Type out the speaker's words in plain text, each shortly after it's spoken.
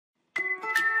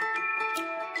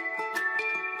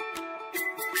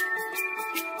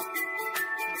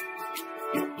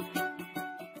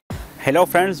Hello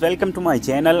friends, welcome to my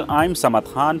channel. I'm Samad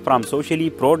Khan from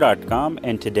sociallypro.com,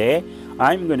 and today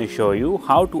I'm going to show you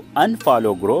how to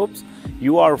unfollow groups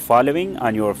you are following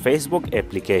on your Facebook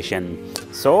application.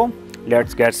 So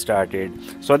let's get started.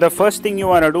 So the first thing you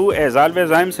want to do, as always,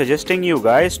 I'm suggesting you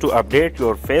guys to update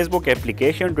your Facebook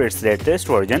application to its latest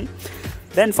version.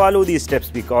 Then follow these steps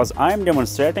because I'm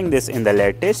demonstrating this in the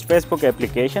latest Facebook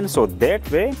application, so that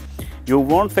way you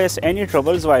won't face any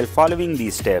troubles while following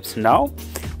these steps. Now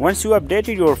once you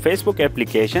updated your Facebook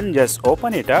application, just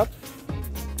open it up,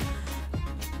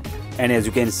 and as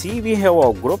you can see, we have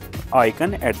a group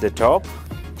icon at the top.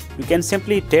 You can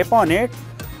simply tap on it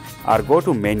or go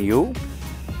to menu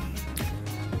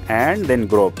and then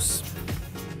groups.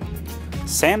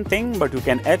 Same thing, but you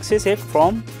can access it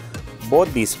from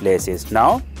both these places.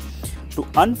 Now to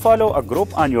unfollow a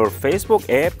group on your Facebook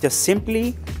app, just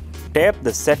simply tap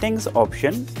the settings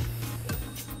option,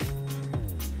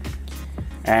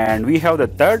 and we have the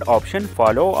third option,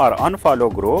 follow or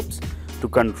unfollow groups, to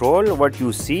control what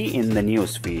you see in the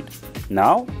news feed.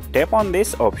 Now tap on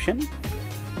this option,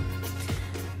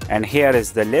 and here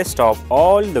is the list of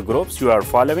all the groups you are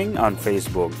following on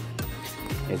Facebook.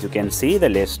 As you can see the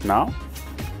list now.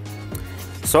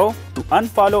 So to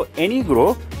unfollow any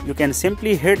group, you can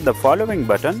simply hit the following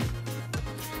button,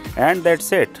 and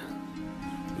that's it.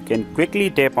 You can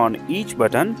quickly tap on each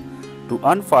button to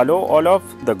unfollow all of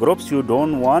the groups you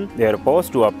don't want their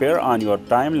posts to appear on your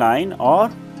timeline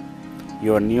or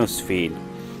your news feed.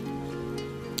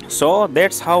 So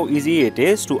that's how easy it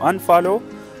is to unfollow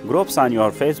groups on your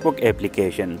Facebook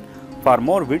application. For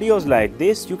more videos like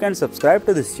this, you can subscribe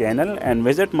to this channel and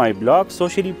visit my blog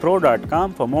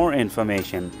sociallypro.com for more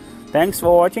information. Thanks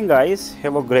for watching guys.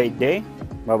 Have a great day.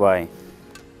 Bye bye.